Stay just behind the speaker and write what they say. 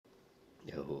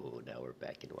now we're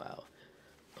back in WoW.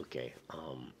 Okay,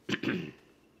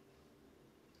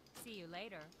 See you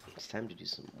later. it's time to do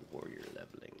some warrior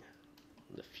leveling.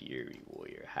 The Fury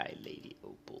Warrior. Hi, Lady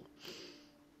Opal.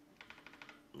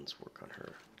 Let's work on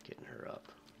her, getting her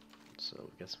up. So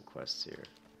we got some quests here.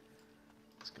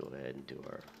 Let's go ahead and do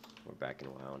our. We're back in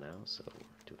WoW now, so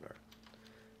we're doing our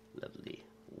lovely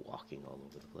walking all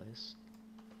over the place.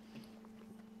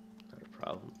 Not a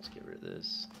problem. Let's get rid of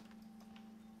this.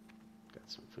 Got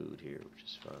some food here, which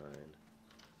is fine.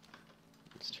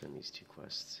 Let's turn these 2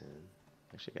 quests in.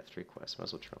 Actually, I got 3 quests. Might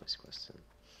as well turn all these quests in.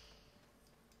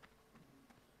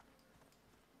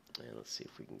 And let's see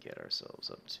if we can get ourselves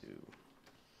up to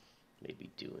maybe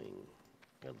doing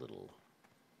a little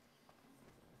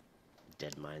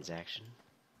Dead Mines action.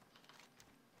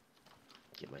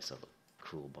 Get myself a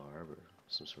cruel barb or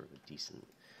some sort of a decent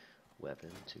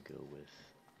weapon to go with,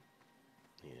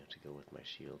 my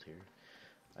shield here.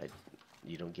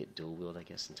 You don't get dual wield, I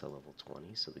guess, until level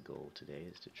 20. So the goal today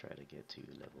is to try to get to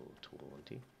level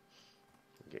 20.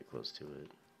 Get close to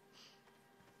it.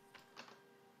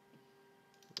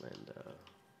 And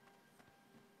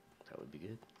that would be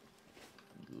good.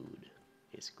 Good.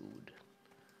 It's good.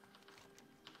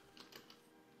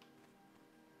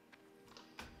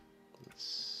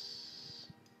 Let's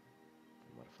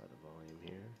modify the volume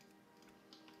here.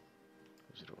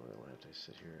 Because we don't really want to have to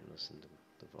sit here and listen to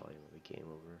the volume of the game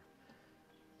over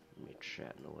me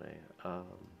chatting away.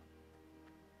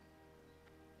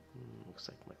 Looks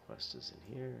like my quest is in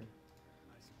here.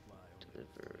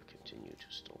 Deliver, continue to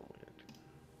Stormwind.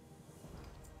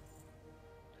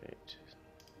 Right.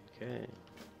 Okay.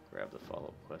 Grab the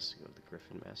follow-up quest to go to the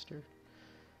Griffin Master.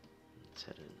 Let's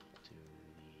head into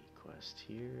the quest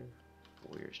here.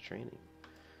 Warrior's Training.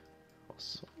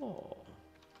 Also.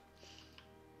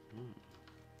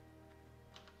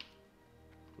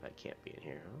 That can't be in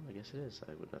here. Oh, I guess it is.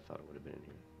 I wouldn't have thought it would have been in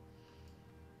here.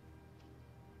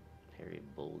 Harry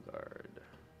Bulgard.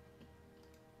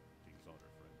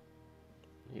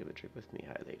 You have a trip with me?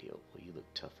 Hi, Lady Opal. You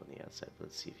look tough on the outside, but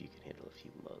let's see if you can handle a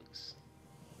few mugs.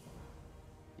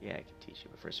 Yeah, I can teach you,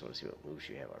 but first I want to see what moves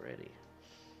you have already.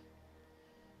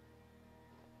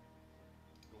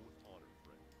 Go with honor,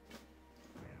 friend.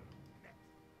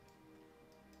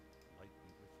 Light be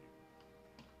with you.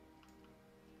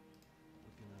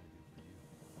 What can I do for you?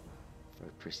 For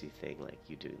a prissy thing like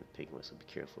you doing the pig whistle, be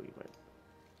careful, you might...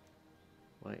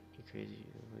 What? You crazy?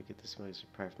 Let me get this mug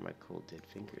apart from my cold dead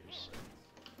fingers.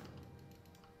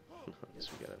 I guess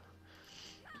we gotta...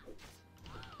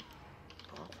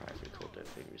 Oh, probably for cold dead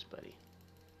fingers, buddy.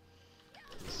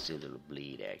 Let's do a little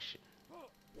bleed action.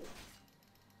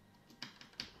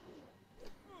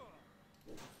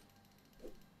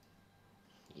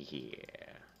 Yeah. You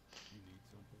need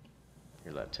something?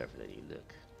 You're a lot tougher than you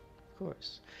look. Of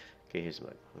course. Okay, here's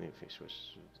my... Let me finish.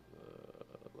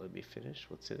 Let me finish.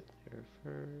 What's it? Here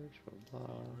first. Blah, blah.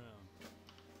 Around.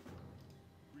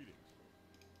 Greetings.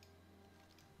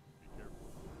 Be careful.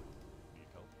 Need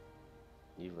help?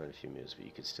 You've learned a few moves, but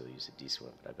you could still use a decent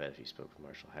one. But I bet if you spoke with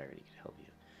Marshal Hired, he could help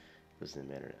you. Lives in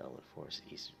the Manor in Elven Forest,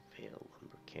 East Vale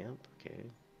Lumber Camp.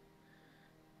 Okay.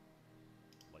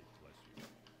 Light bless you.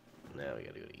 Now we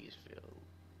gotta go to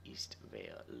East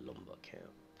Vale Lumber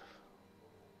Camp.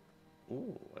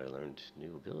 Ooh, I learned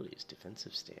new abilities.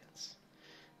 Defensive stance.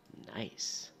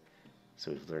 Nice.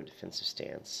 So we've learned defensive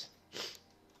stance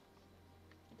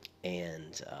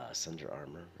and Sunder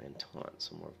Armor and Taunt.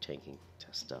 So more of tanking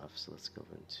test stuff. So let's go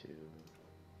into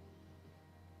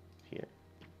here.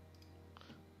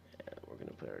 And we're going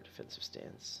to put our defensive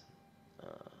stance.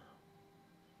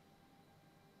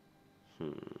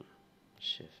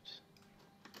 Shift.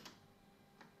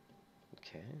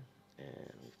 Okay.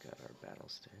 And we've got our battle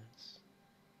stance.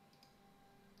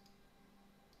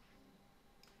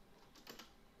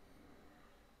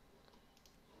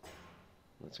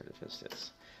 What's our defense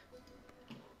stance?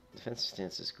 Defensive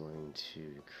stance is going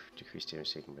to decrease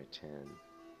damage taken by 10.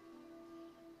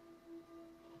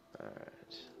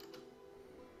 Alright.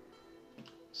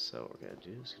 So what we're going to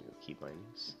do is going to keep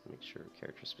bindings, make sure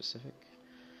character specific.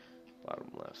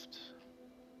 Bottom left.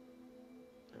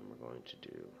 And we're going to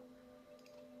do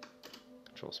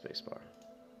control spacebar.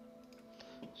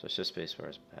 So it's just spacebar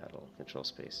is battle, control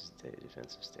space is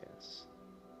defensive stance.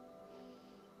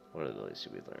 What abilities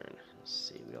did we learn? Let's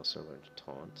see, we also learned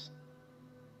Taunt,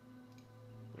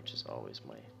 which is always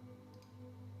my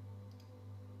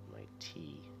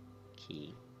T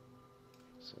key.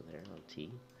 So there on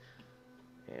T.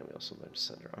 And we also learned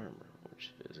Sunder Armor,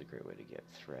 which is a great way to get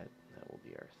Threat. That will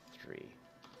be our 3.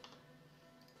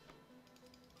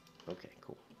 Okay,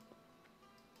 cool.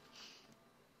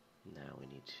 Now we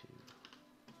need to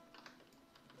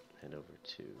head over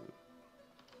to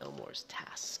Elmore's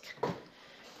task.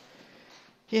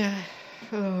 Yeah.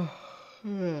 Oh,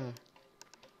 yeah.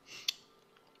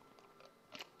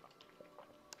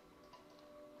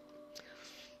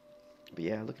 But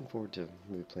yeah, looking forward to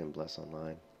maybe playing Bless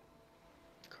Online.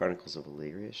 Chronicles of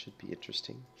Illyria should be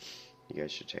interesting. You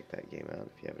guys should check that game out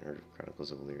if you haven't heard of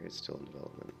Chronicles of Illyria. It's still in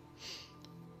development.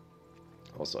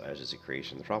 Also, Ashes of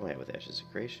Creation. The problem I have with Ashes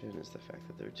of Creation is the fact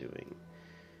that they're doing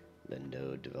the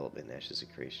node development in Ashes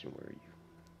of Creation where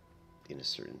you, in a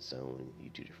certain zone, you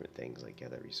do different things like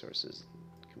gather resources,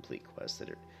 complete quests that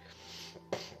are...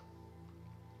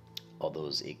 all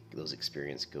those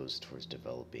experience goes towards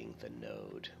developing the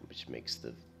node, which makes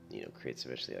the, creates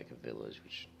eventually like a village,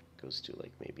 which goes to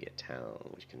like maybe a town,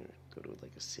 which can go to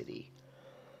like a city.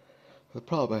 The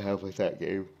problem I have with that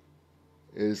game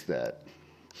is that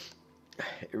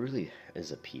it really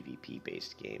is a PvP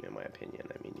based game, in my opinion.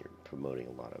 I mean, you're promoting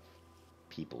a lot of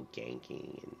people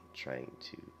ganking and trying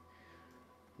to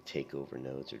take over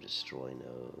nodes or destroy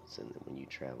nodes, and then when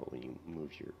you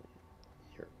move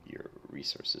your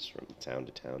resources from town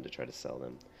to town to try to sell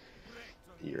them,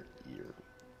 your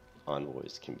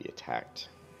envoys can be attacked,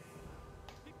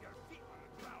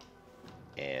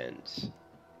 and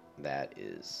that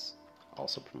is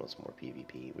also promotes more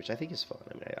PvP, which I think is fun.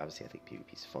 I mean, obviously I think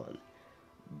PvP is fun,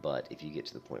 but if you get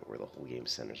to the point where the whole game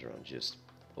centers around just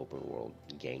open world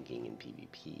ganking and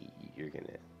PvP,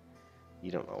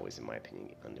 you don't always, in my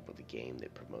opinion, end up with a game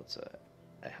that promotes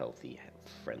a healthy,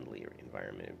 friendly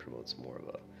environment and promotes more of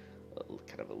a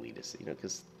kind of elitist,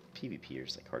 because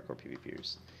PvPers, like hardcore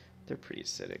PvPers, they're pretty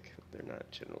acidic. They're not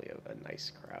generally a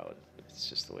nice crowd. It's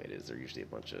just the way it is. They're usually a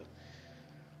bunch of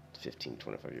 15,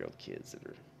 25-year-old kids that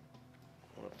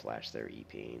want to flash their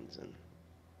e-pains and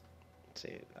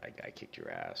say, I kicked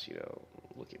your ass,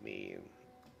 look at me. And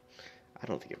I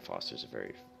don't think it fosters a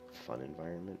very fun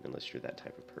environment unless you're that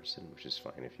type of person, which is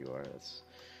fine if you are. That's,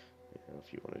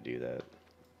 if you want to do that.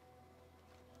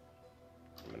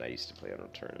 I mean, I used to play on a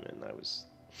tournament, and I was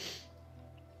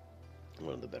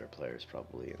one of the better players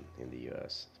probably in the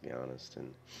U.S., to be honest.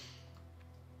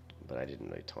 But I didn't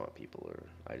really taunt people, or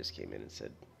I just came in and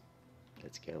said,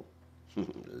 let's go.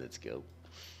 Let's go.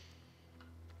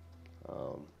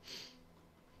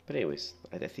 But anyways,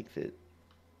 I think that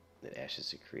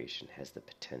Ashes of Creation has the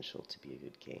potential to be a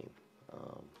good game.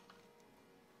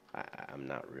 I'm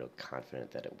not real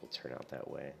confident that it will turn out that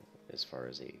way as far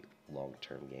as a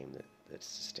long-term game that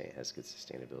has good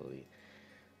sustainability.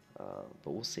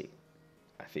 But we'll see.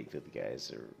 I think that the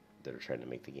guys that are trying to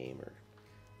make the game are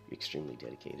extremely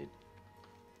dedicated.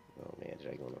 Oh man, did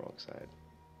I go on the wrong side?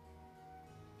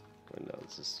 Oh, no,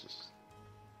 this is just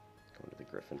going to the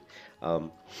Griffin.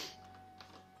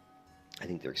 I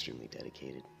think they're extremely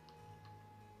dedicated,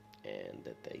 and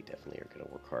that they definitely are going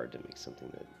to work hard to make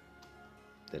something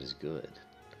that is good.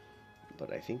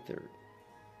 But I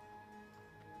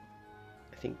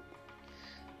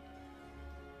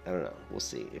don't know. We'll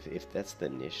see if that's the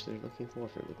niche they're looking for.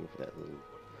 If they're looking for that little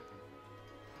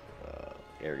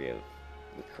area of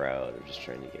the crowd, or just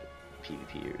trying to get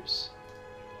PvPers.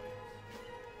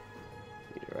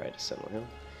 Need to ride to Sentinel Hill.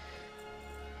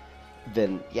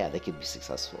 Then yeah, they could be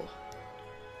successful.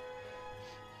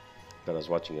 But I was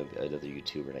watching another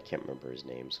YouTuber, and I can't remember his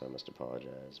name, so I must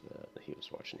apologize. But he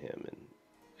was watching him, and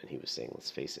he was saying,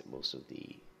 let's face it,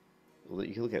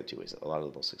 you can look at it two ways. A lot of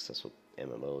the most successful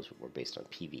MMOs were based on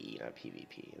PvE, not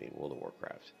PvP. I mean, World of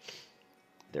Warcraft,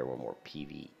 there were more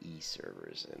PvE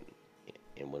servers,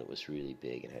 and when it was really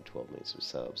big and had 12 million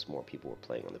subs, more people were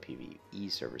playing on the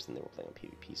PvE servers than they were playing on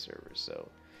PvP servers. So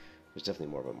there's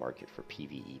definitely more of a market for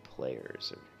PvE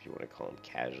players, or if you want to call them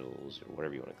casuals, or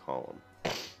whatever you want to call them.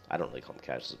 I don't really call them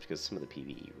casuals because some of the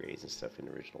PvE raids and stuff in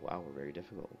original WoW were very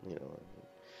difficult.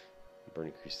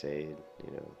 Burning Crusade,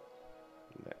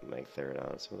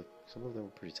 Magtheridon, some of them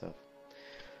were pretty tough.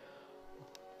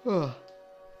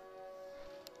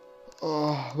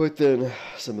 But then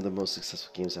some of the most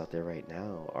successful games out there right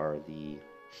now are the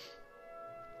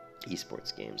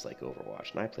esports games like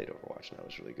Overwatch, and I played Overwatch, and I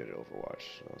was really good at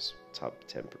Overwatch. I was top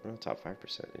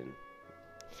 5% in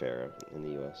Farah in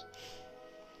the U.S.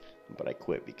 But I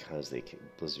quit because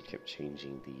Blizzard kept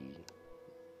changing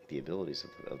the abilities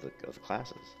of the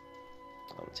classes,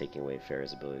 taking away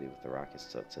Farah's ability with the rockets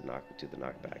to do the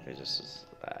knockback. I just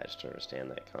don't understand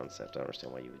that concept. I don't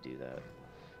understand why you would do that.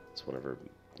 It's one of the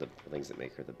things that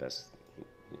make her the best,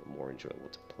 more enjoyable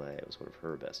to play. It was one of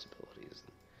her best abilities.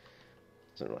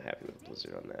 So I'm not happy with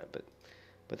Blizzard on that,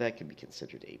 but that could be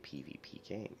considered a PvP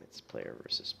game. It's player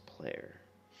versus player.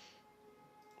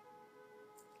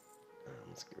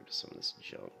 Let's get rid of some of this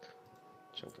junk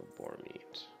of boar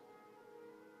meat.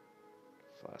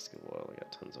 Flask of oil. I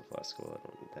got tons of flask of oil. I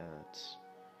don't need that.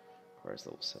 Requires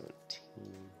level 17.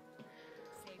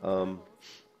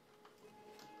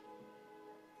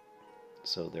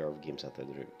 So there are games out there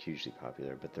that are hugely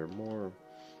popular, but they're more,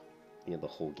 you know, the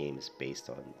whole game is based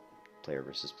on player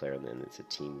versus player, and then it's a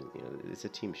team, you know, it's a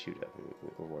team shooter. I mean,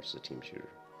 Overwatch is a team shooter.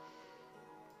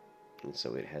 And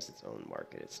so it has its own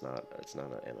market. It's not an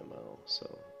MMO,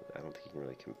 so I don't think you can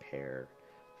really compare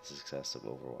the success of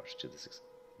Overwatch to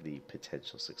the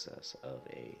potential success of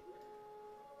a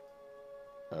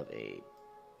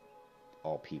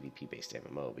all PvP based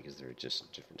MMO, because they're just a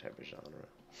different type of genre.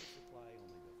 Supply only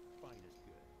the finest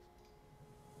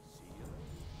goods. See you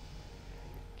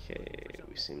later. Okay,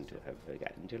 we seem to have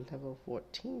gotten to level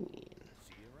 14. See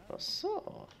you around. Oh,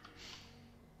 so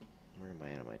where am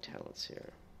I at on my talents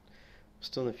here? We're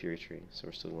still in the Fury Tree, so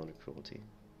we're still going to Cruelty,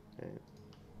 right?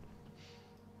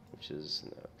 Which is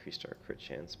increased our crit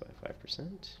chance by 5%.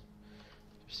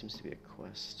 There seems to be a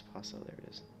quest. Paso, there it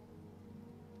is.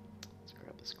 Let's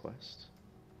grab this quest.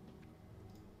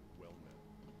 Well met.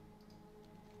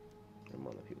 I'm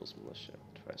on the People's Militia,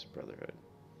 Device Brotherhood,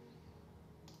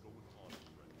 Go with honor,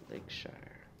 friend.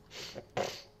 Lakeshire.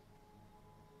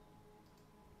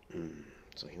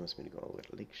 So he wants me to go all the way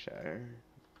to Lakeshire.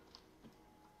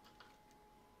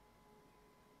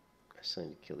 I still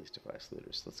need to kill these device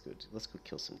looters. Let's go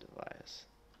kill some device.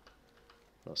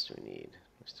 What else do we need?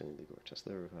 We still need the Gortess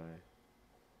Lurify.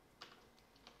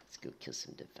 Let's go kill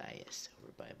some device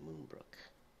over by Moonbrook.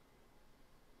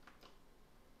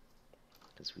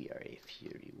 Because we are a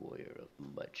fury warrior of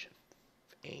much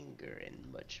anger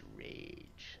and much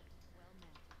rage.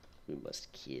 We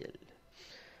must kill.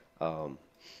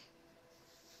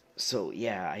 So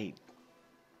yeah,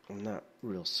 I'm not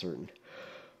real certain.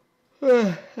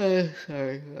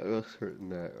 Sorry, not real certain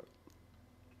that.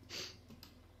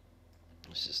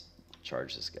 Let's just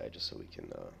charge this guy just so we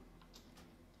can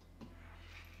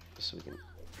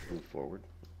move forward.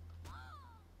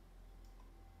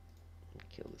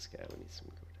 Kill this guy. We need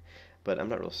some. But I'm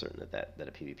not real certain that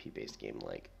a PvP based game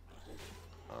like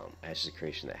Ashes of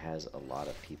Creation that has a lot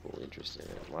of people interested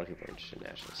in it. A lot of people are interested in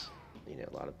Ashes. You know,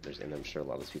 and I'm sure a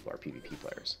lot of those people are PvP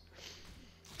players.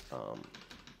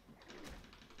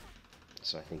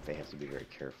 So I think they have to be very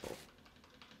careful.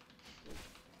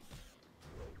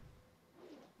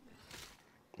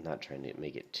 Not trying to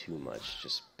make it too much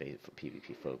just for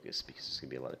PvP focus, because there's going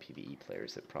to be a lot of PvE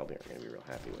players that probably aren't going to be real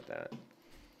happy with that.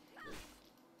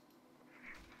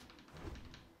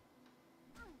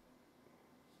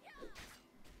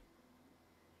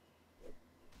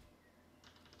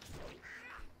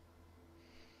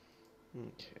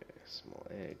 Okay, small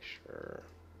egg, sure.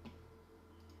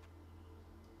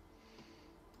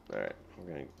 Alright,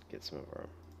 we're going to get some of our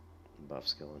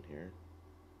buffs going here.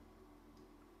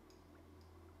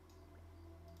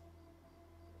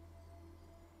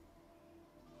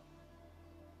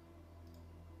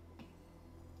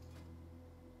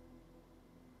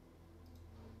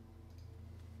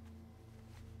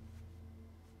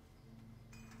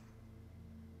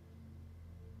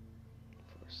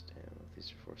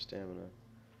 These are for stamina.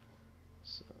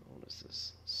 So what is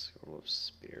this? Scroll of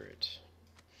Spirit.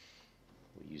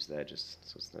 We'll use that just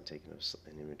so it's not taking up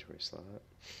an inventory slot.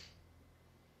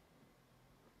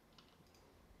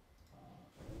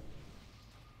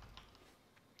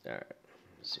 Alright,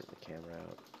 zoom the camera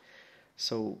out.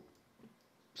 So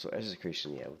Ashes of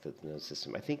Creation, yeah, with the node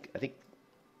system, I think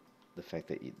the fact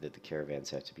that the caravans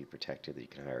have to be protected, that you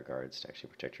can hire guards to actually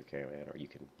protect your caravan, or you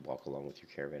can walk along with your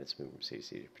caravan and move from city to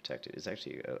city to protect it, is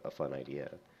actually a fun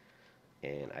idea.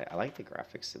 And I like the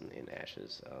graphics in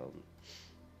Ashes.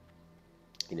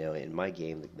 You know, in my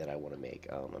game that I want to make,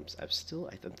 I'm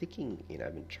thinking, you know,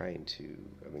 I've been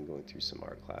going through some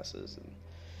art classes,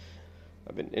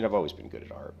 and I've always been good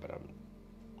at art, but I'm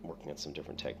working on some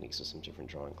different techniques with some different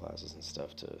drawing classes and stuff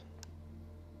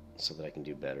so that I can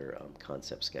do better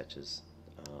concept sketches.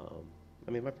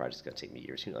 I mean, my project's gonna take me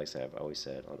years. You know, like I've always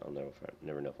said, I'll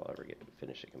never know if I'll ever get to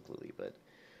finish it completely, but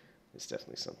it's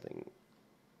definitely something.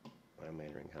 I'm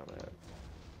entering combat.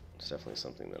 It's definitely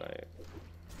something that I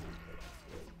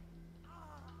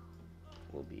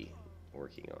will be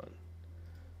working on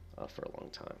for a long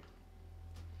time.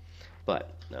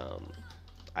 But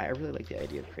I really like the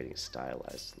idea of creating a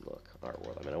stylized look art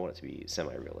world. I mean, I want it to be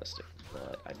semi-realistic,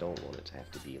 but I don't want it to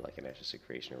have to be like an Ashes of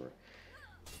Creation or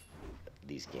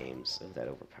these games that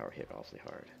overpower hit awfully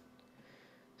hard.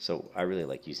 So I really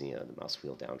like using the mouse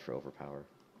wheel down for overpower,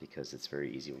 because it's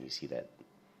very easy when you see that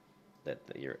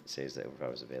it says that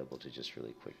overpower is available to just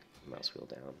really quick mouse wheel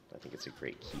down. I think it's a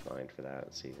great keybind for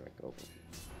that. See, like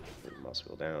mouse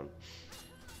wheel down.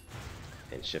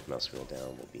 and shift mouse wheel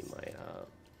down will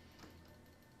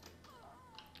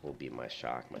be my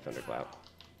shock, my thunderclap.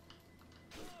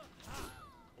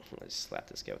 I just slap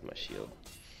this guy with my shield.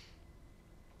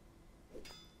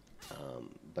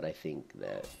 But I think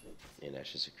that in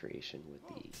Ashes of Creation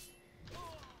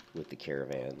with the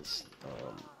caravans,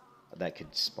 that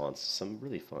could spawn some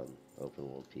really fun open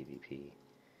world PvP.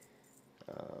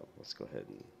 Let's go ahead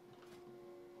and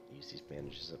use these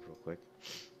bandages up real quick.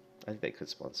 I think that could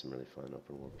spawn some really fun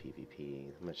open world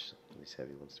PvP. How much of these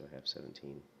heavy ones do I have?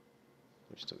 17.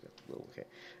 We've still got a little, okay.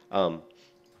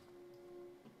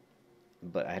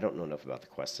 But I don't know enough about the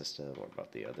quest system or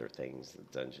about the other things, the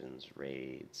dungeons,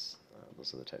 raids,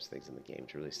 those other types of things in the game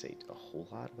to really say a whole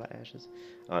lot about Ashes.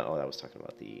 I was talking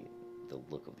about the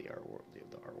look of the art world,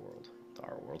 the art world,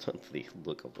 the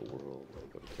look of the world,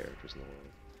 the characters in the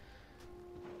world.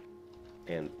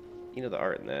 And you know, the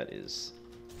art in that is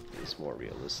more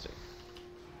realistic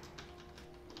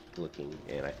looking,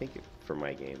 and I think for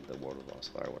my game, the World of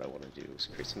Lost Fire, what I want to do is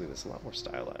create something that's a lot more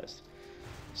stylized,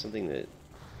 something that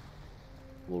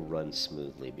will run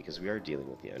smoothly, because we are dealing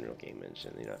with the Unreal Game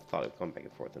Engine. You know, I've thought of going back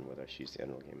and forth on whether I should use the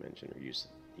Unreal Game Engine or use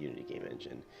the Unity Game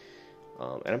Engine,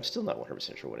 and I'm still not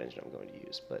 100% sure what engine I'm going to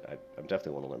use, but I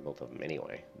definitely want to learn both of them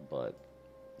anyway. But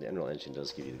the Unreal Engine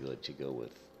does give you the ability to go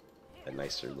with a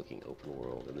nicer looking open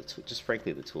world, and just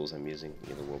frankly the tools I'm using,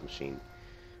 you know, the World Machine,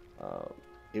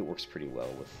 it works pretty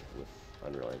well with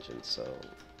Unreal Engine, so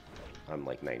I'm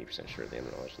like 90% sure the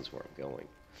Unreal Engine is where I'm going.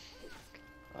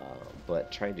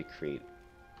 But trying to create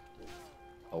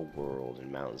a world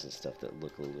and mountains and stuff that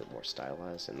look a little bit more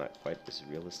stylized and not quite as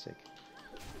realistic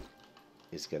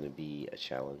is going to be a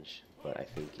challenge, but I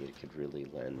think it could really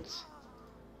lend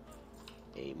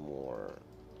a more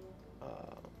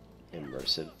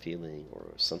immersive feeling,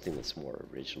 or something that's more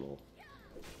original.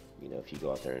 You know, if you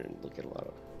go out there and look at a lot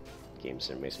of games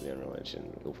that are based on the Unreal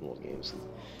Engine, open world games, and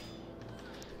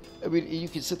I mean, you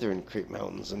can sit there and create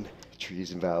mountains and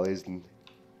trees and valleys and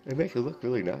make it look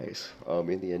really nice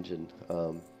in the engine,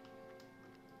 but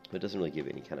it doesn't really give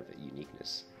any kind of a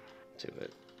uniqueness to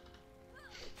it.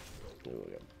 There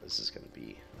we go. This is going to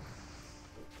be,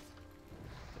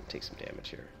 take some damage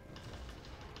here.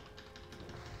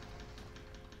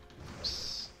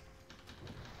 Oops.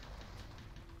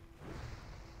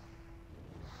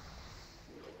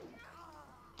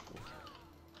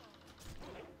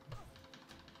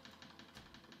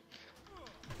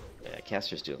 Yeah,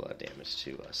 casters do a lot of damage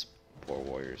to us poor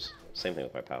warriors. Same thing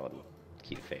with my paladin.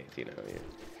 Key to faith, you know.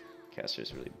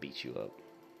 Casters really beat you up.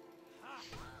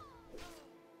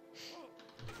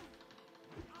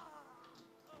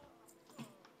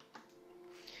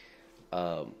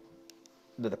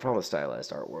 But the problem with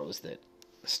stylized art world is that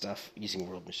stuff using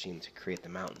World Machine to create the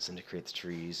mountains and to create the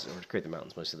trees, or to create the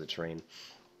mountains, most of the terrain,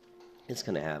 it's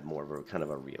going to have more of a kind of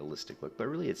a realistic look. But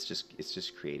really, it's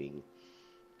just creating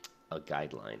a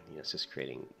guideline. You know, it's just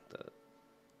creating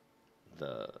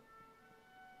the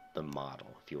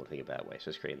model, if you want to think of it that way. It's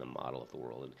just creating the model of the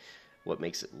world, and what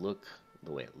makes it look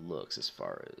the way it looks, as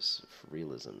far as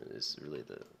realism, is really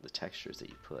the textures that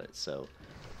you put. So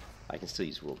I can still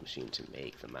use World Machine to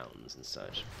make the mountains and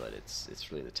such, but it's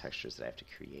really the textures that I have to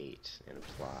create and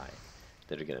apply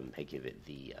that are going to give it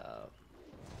the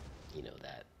you know,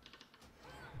 that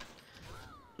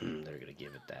they're going to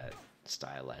give it that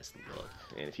stylized look.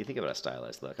 And if you think about a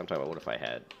stylized look, I'm talking about, what if I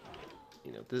had,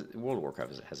 you know, World of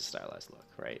Warcraft has a stylized look,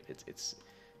 right? It's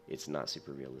not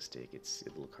super realistic. It's a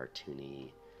little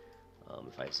cartoony.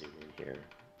 If I zoom in here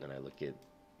and I look at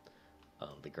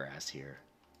the grass here,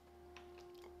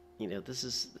 you know, this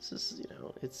is you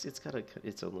know, it's got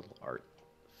its own little art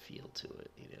feel to it.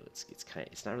 You know, it's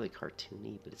not really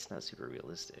cartoony, but it's not super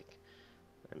realistic.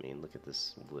 I mean, look at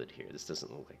this wood here. This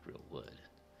doesn't look like real wood.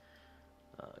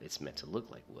 It's meant to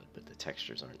look like wood, but the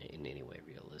textures aren't in any way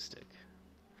realistic.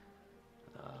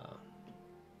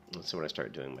 So when I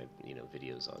start doing my, you know,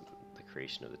 videos on the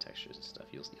creation of the textures and stuff,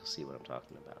 you'll see what I'm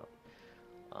talking about.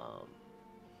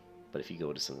 But if you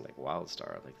go to something like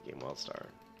WildStar, like the game WildStar,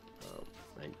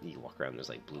 and you walk around, there's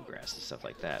like bluegrass and stuff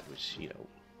like that, which, you know,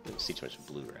 you don't see too much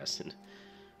bluegrass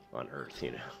on Earth,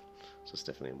 you know. So it's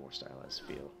definitely a more stylized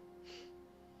feel.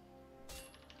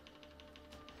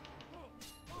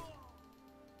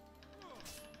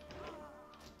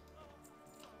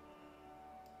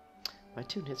 My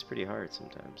tune hits pretty hard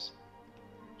sometimes.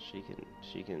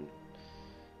 She can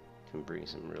bring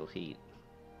some real heat.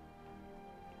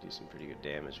 Do some pretty good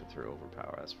damage with her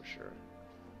overpower, that's for sure.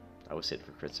 I was hitting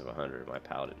for crits of 100. My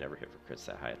paladin never hit for crits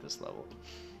that high at this level.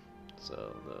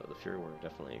 So the Fury Warrior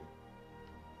definitely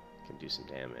can do some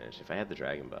damage. If I had the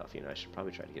dragon buff, you know, I should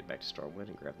probably try to get back to Stormwind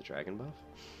and grab the dragon buff.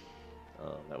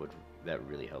 That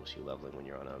really helps you leveling when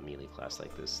you're on a melee class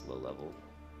like this, low level.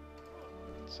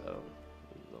 So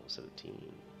level 17.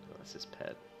 Oh, that's his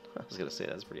pet. I was gonna say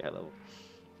that's pretty high level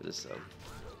for this.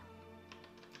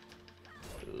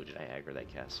 Ooh, did I aggro that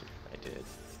caster? I did.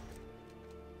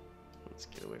 Let's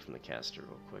get away from the caster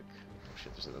real quick. Oh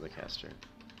shit, there's another caster.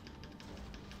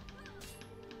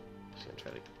 Just gonna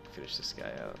try to finish this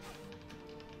guy out.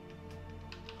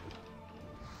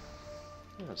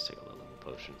 Yeah, I'll just take a low level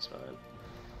potion, it's fine.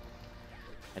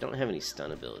 I don't have any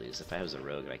stun abilities. If I was a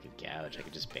rogue and I could gouge, I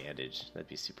could just bandage. That'd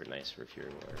be super nice for a Fury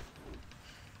Warrior.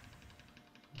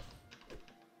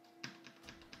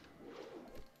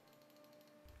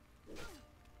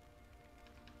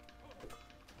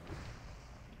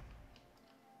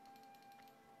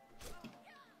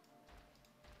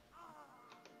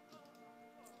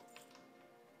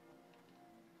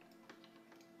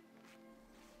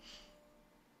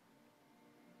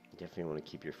 Definitely want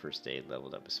to keep your first aid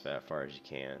leveled up as far as you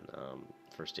can.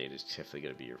 First aid is definitely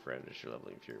going to be your friend as you're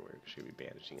leveling Fury Warrior because you're going to be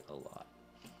bandaging a lot.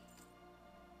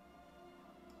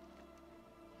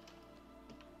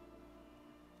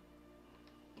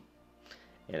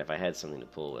 And if I had something to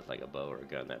pull with, like a bow or a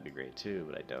gun, that'd be great too,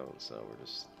 but I don't, so we're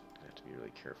just going to have to be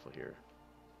really careful here.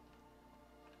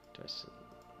 I've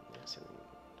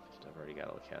already got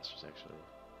all the casters, actually.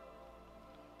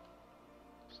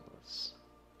 So let's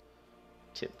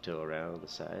tiptoe around the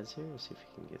sides here and see if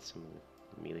we can get some of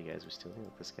the melee guys we're stealing,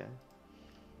 like this guy.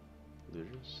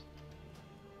 Looters.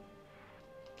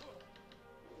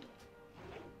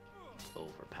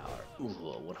 Overpower.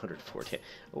 Ooh, 140.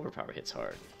 Overpower hits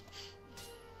hard.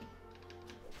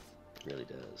 It really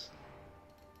does.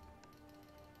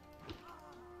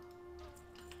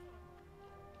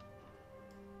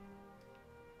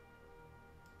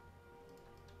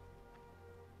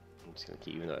 I'm just gonna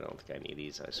keep, even though I don't think I need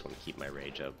these, I just want to keep my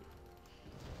rage up.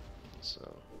 So.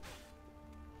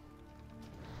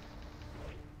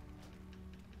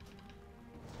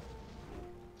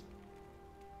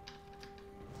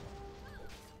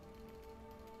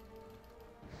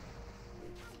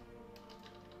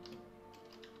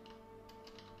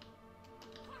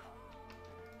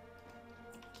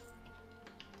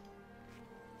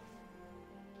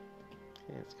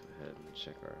 Okay, let's go ahead and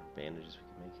check our bandages we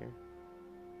can make here.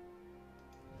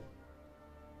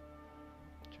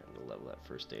 Level that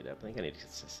first aid up. I think I need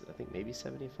I think maybe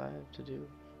 75 to do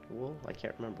wool. I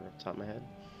can't remember off the top of my head.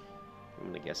 I'm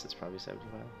gonna guess it's probably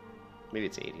 75. Maybe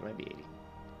it's 80. It might be 80.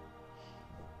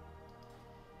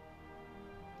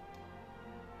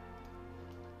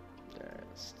 Alright,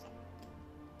 let's...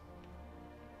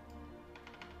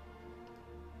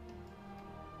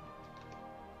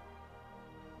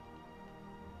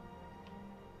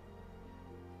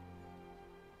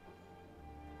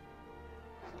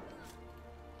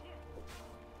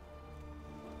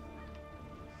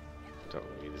 Don't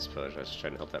really need this push. I was just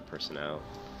trying to help that person out.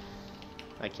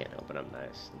 I can't help it. I'm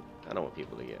nice. I don't want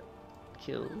people to get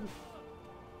killed.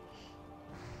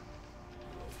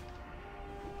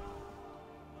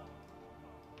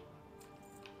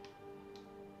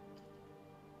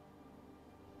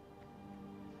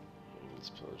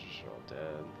 These pillagers are all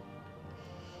dead.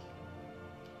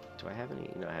 Do I have any?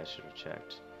 No, I should have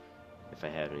checked if I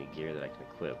have any gear that I can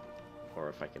equip, or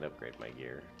if I can upgrade my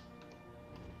gear.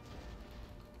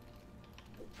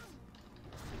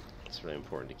 It's really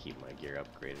important to keep my gear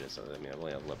upgraded. So, I mean, I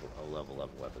only have a level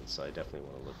up weapon, so I definitely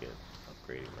want to look at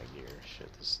upgrading my gear.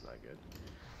 Shit, this is not good.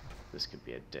 This could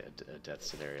be a death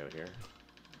scenario here.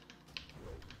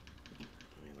 Let me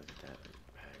look at that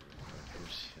bag.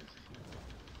 Shit.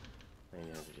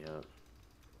 900 out.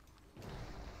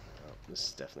 Oh, this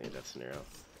is definitely a death scenario.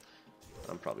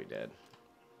 I'm probably dead.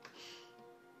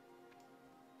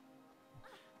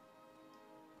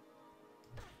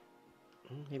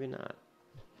 Maybe not.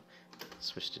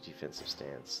 Switch to defensive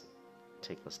stance.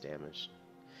 Take less damage.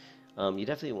 You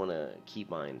definitely want to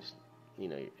keep mind, you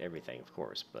know, everything, of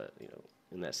course, but, you know,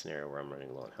 in that scenario where I'm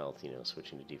running low on health, you know,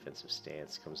 switching to defensive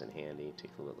stance comes in handy. Take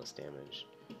a little less damage.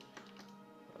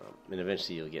 And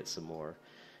eventually you'll get some more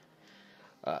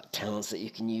talents that you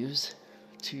can use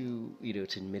to, you know,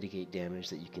 to mitigate damage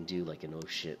that you can do, like an oh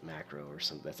shit macro or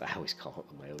something. That's, I always call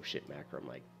it my oh shit macro. I'm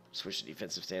like, switch to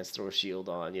defensive stance, throw a shield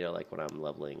on, you know, like when I'm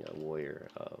leveling a warrior,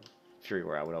 Fury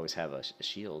Warrior, I would always have a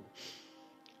shield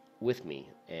with me,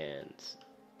 and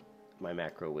my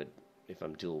macro would, if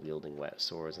I'm dual wielding wet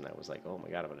swords and I was like, oh my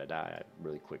god, I'm gonna die, I'd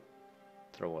really quick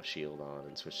throw a shield on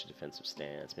and switch to defensive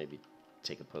stance, maybe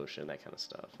take a potion, that kind of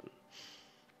stuff,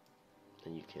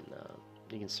 and you can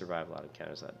survive a lot of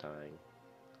encounters without dying.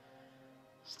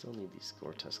 Still need these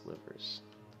Gore Tusk livers,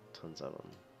 tons of them.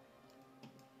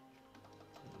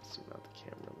 zoom out the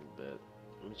camera a little bit.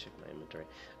 Let me check my inventory.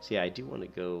 So yeah, I do want to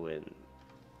go and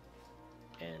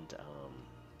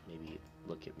maybe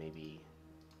look at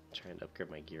trying to upgrade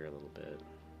my gear a little bit.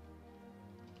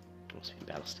 Must be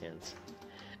battle stance.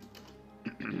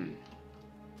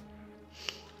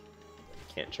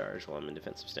 Can't charge while I'm in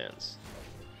defensive stance.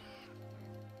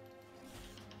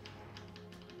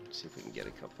 See if we can get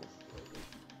a couple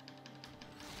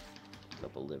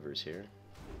livers here.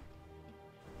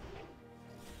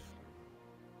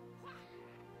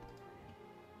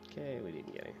 Okay, we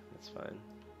didn't get any. That's fine.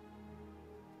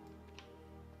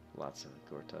 Lots of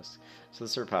gore tusks. So the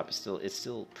sword pop is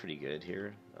still pretty good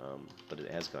here, but it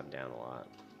has gone down a lot.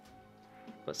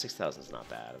 But 6,000 is not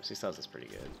bad. 6,000 is pretty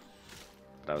good.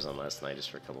 But I was on last night just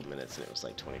for a couple minutes, and it was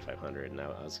like 2,500, and I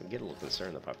was getting a little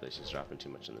concerned the population is dropping too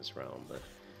much in this realm, but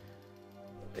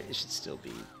it should still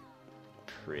be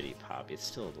pretty popular. It's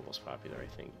still the most popular, I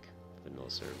think,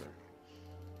 vanilla server.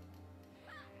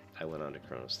 I went on to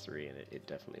Chronos 3, and it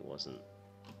definitely wasn't.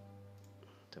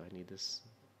 Do I need this?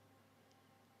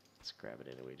 Let's grab it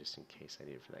anyway, just in case I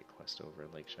need it for that quest over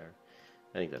in Lakeshire.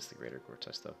 I think that's the Greater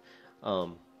Gortus, though.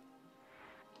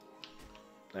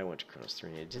 I went to Chronos 3,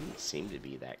 and it didn't seem to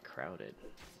be that crowded.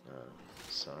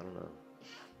 So I don't know.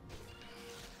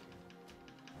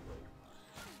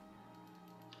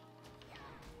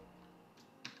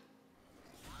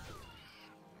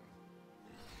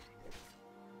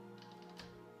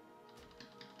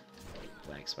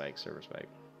 Flag spike, server spike.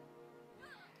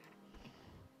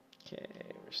 Okay,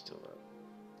 we're still up.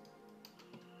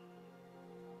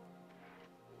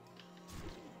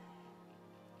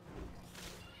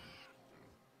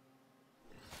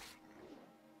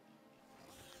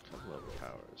 Couple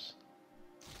overpowers.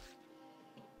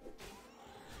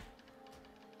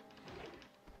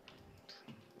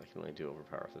 I can only do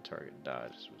overpower if the target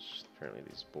dodges, which apparently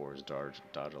these boars dodge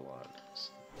a lot.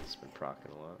 It's been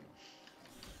proccing a lot.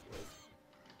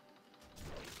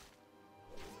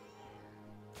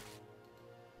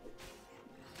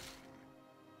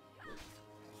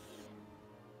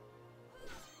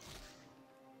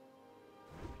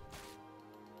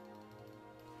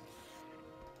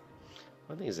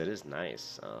 One thing is, it is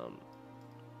nice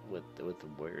with the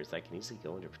warriors. I can easily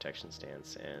go into protection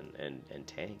stance and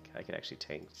tank. I could actually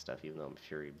tank stuff even though I'm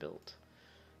Fury built.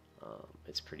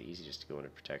 It's pretty easy just to go into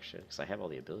protection because I have all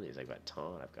the abilities. I've got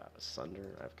Taunt, I've got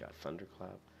Sunder, I've got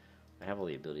Thunderclap. I have all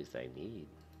the abilities that I need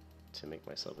to make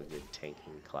myself a good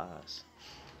tanking class.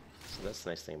 So that's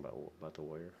the nice thing about the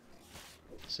warrior.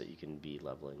 So you can be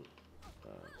leveling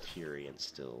Fury and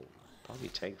still probably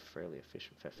tank fairly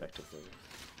effectively.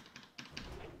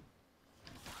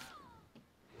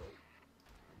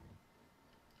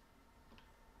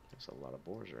 There's a lot of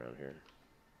boars around here.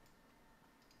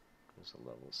 There's a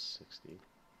level 60.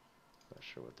 Not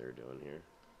sure what they're doing here.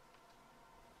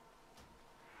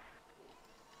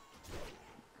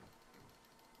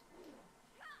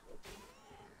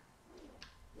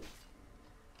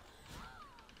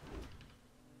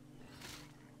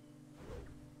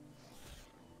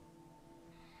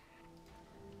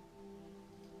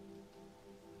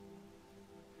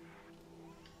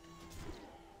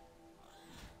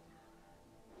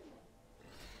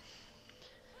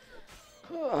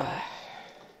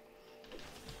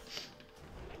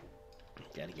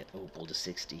 Gotta get Opal to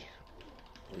 60.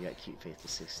 We got Cute Faith to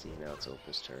 60, now it's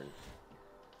Opal's turn.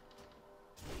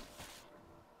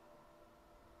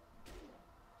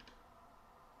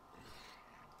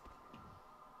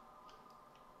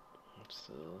 I'm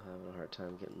still having a hard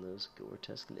time getting those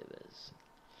Gore-Tusk livers.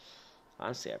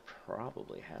 Honestly, I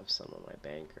probably have some on my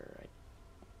banker. I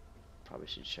probably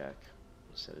should check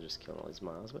instead of just killing all these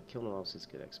miles, but killing them obviously is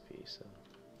good XP, so.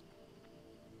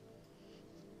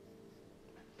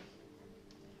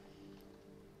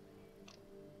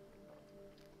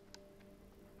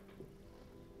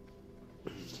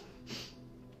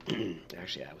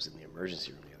 Actually, I was in the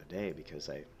emergency room the other day because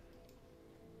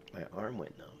my arm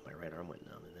went numb, my right arm went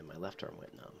numb, and then my left arm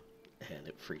went numb, and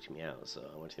it freaked me out. So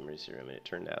I went to the emergency room, and it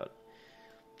turned out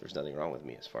there's nothing wrong with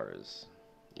me as far as,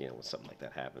 you know, when something like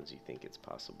that happens, you think it's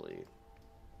possibly,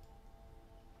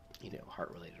 you know,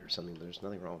 heart related or something. But there's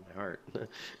nothing wrong with my heart.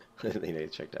 They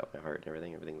checked out my heart and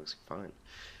everything looks fine.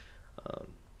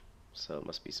 So it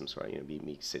must be some sort of, you know,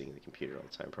 me sitting in the computer all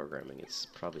the time programming. It's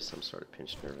probably some sort of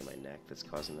pinched nerve in my neck that's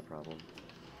causing the problem.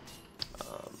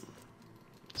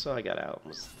 So I got out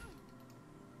and was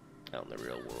out in the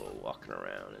real world, walking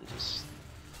around and just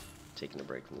taking a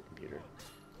break from the computer.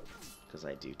 Because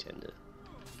I do tend to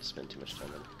spend too much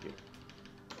time on the computer.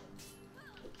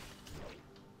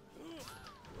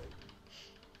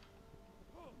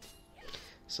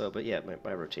 So, but yeah,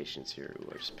 my rotations here. Ooh,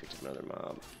 I just picked up another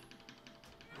mob.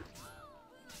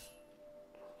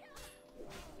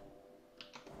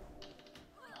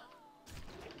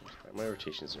 My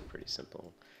rotations are pretty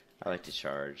simple. I like to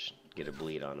charge, get a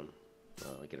bleed on them,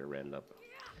 get a rend up,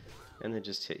 and then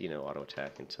just hit, auto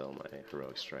attack until my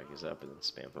heroic strike is up, and then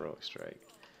spam heroic strike.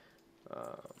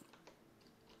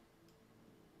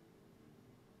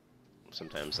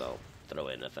 Sometimes I'll throw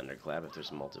in a thunderclap. If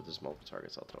there's multiple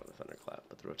targets, I'll throw in a thunderclap.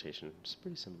 But the rotation is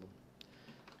pretty simple.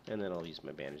 And then I'll use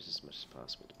my bandages as much as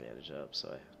possible to bandage up,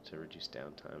 to reduce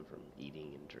downtime from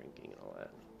eating and drinking and all that.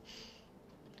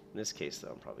 In this case,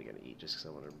 though, I'm probably gonna eat just because I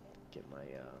want to get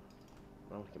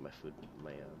my food,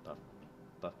 my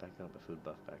buff back up, my food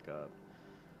buff back up.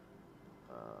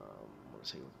 I want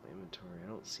to take a look at my inventory. I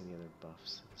don't see any other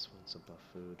buffs. This one's a buff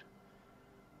food.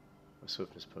 My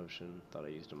swiftness potion. Thought I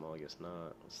used them all. I guess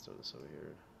not. Let's throw this over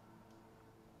here.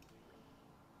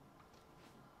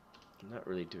 I'm not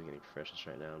really doing any professions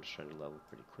right now. I'm just trying to level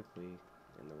pretty quickly,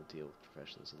 and then we'll deal with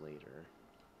professions later.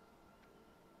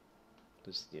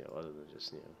 Just, other than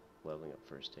just, leveling up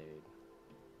first aid.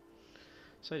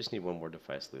 So I just need one more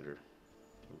device looter.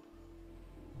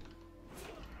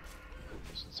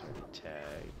 This one's already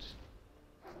tagged.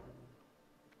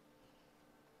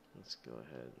 Let's go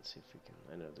ahead and see if we can.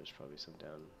 I know there's probably some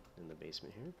down in the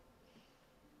basement here.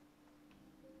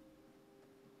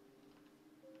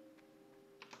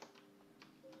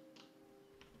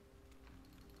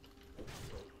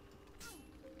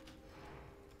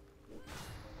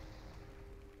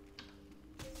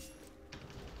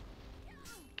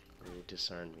 You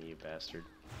disarmed me, you bastard.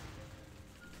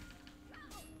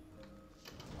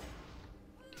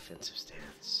 Defensive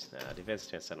stance. Nah, defensive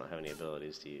stance I don't have any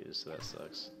abilities to use, so that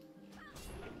sucks.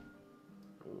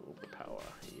 Ooh, overpower.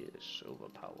 Yes,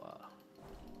 overpower.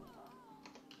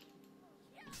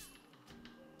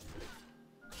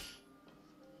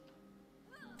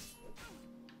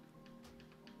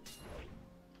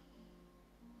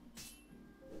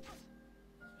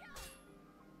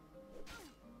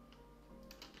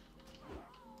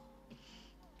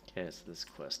 Okay, so this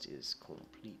quest is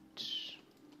complete.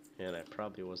 And I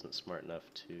probably wasn't smart enough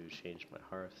to change my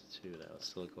hearth to now it's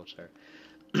still a gold shire.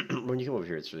 When you come over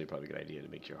here, it's really probably a good idea to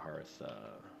make your hearth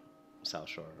South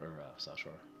Shore,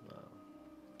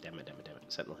 damn it,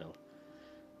 Sentinel Hill.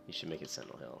 You should make it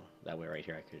Sentinel Hill. That way right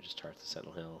here I could just hearth the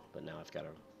Sentinel Hill, but now I've got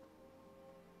to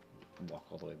walk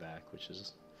all the way back, which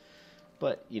is...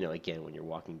 But, again, when you're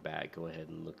walking back, go ahead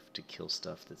and look to kill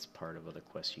stuff that's part of other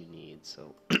quests you need,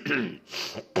 so...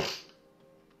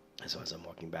 So as I'm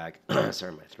walking back,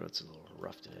 sorry, my throat's a little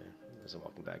rough today. As I'm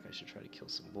walking back, I should try to kill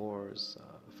some boars.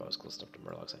 If I was close enough to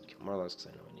Murlocs, I'd kill Murlocs, because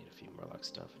I know I need a few Murloc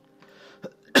stuff.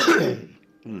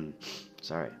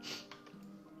 Sorry.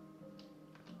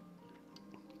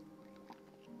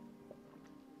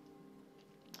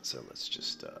 So let's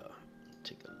just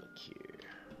take a look here.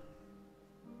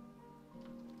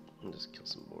 And just kill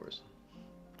some boars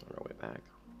on our way back.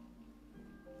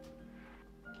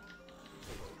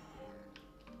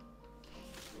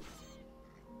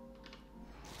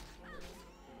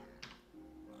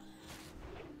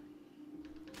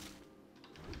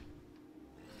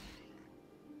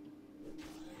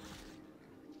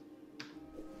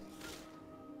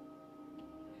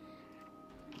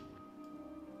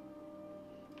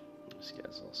 This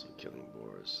guy's also killing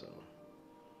boars, so...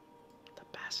 The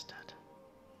bastard.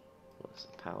 What is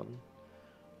the paladin?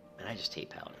 And I just hate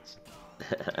paladins.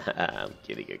 I'm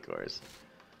kidding, of course.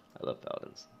 I love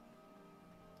paladins.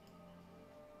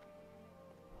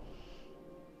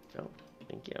 Oh,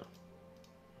 thank you.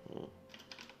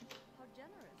 How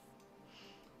generous.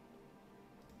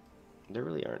 There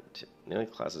really aren't the only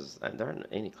classes. There aren't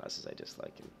any classes I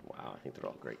dislike in WoW. I think they're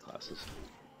all great classes.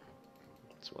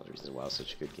 That's one of the reasons WoW is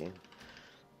such a good game.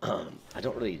 I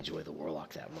don't really enjoy the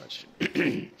Warlock that much.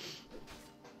 I've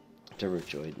never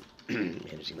enjoyed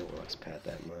managing the Warlock's path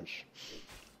that much.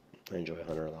 I enjoy a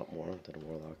Hunter a lot more than a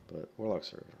Warlock, but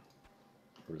Warlocks are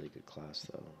a really good class,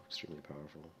 though. Extremely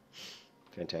powerful.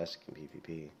 Fantastic in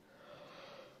PvP.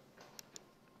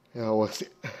 Yeah, what's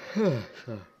it?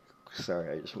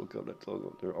 Sorry, I just woke up.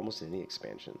 They're almost in any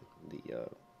expansion. The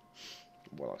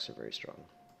Warlocks are very strong.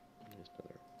 Here's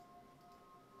another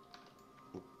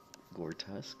Gore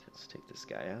Tusk. Let's take this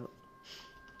guy out.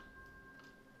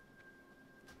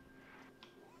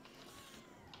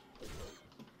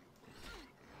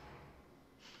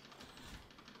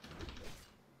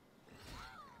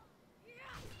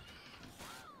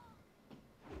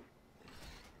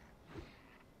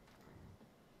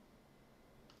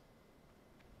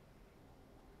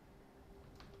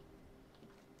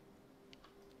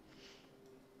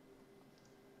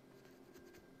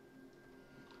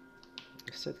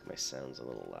 guess I think my sound's a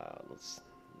little loud. Let's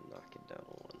knock it down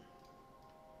one.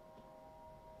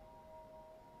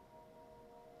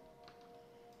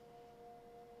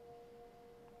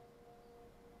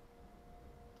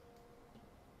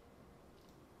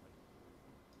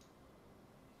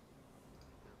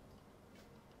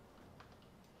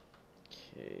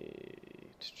 Okay.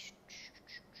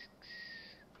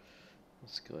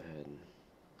 Let's go ahead and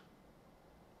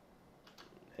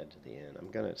head to the end.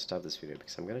 I'm gonna stop this video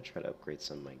because I'm gonna try to upgrade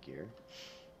some of my gear.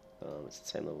 It's the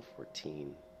same level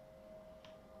 14.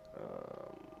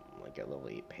 I got level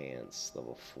 8 pants,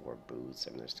 level 4 boots. I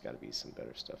mean, there's got to be some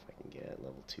better stuff I can get.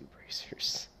 Level 2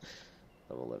 bracers,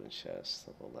 level 11 chest,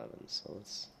 level 11. So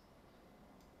let's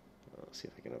see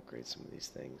if I can upgrade some of these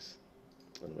things.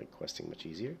 It'll make questing much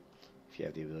easier. If you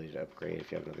have the ability to upgrade,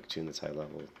 if you have another toon that's high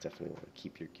level, definitely want to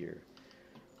keep your gear.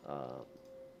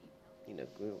 You know,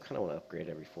 we kind of want to upgrade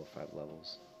every 4 or 5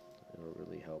 levels. It'll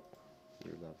really help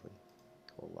your leveling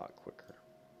go a lot quicker.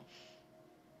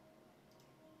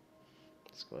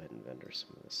 Let's go ahead and vendor some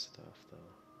of this stuff,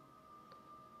 though.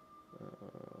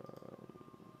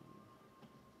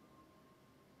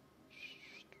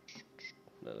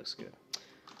 That looks good.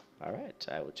 Alright,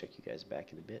 I will check you guys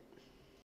back in a bit.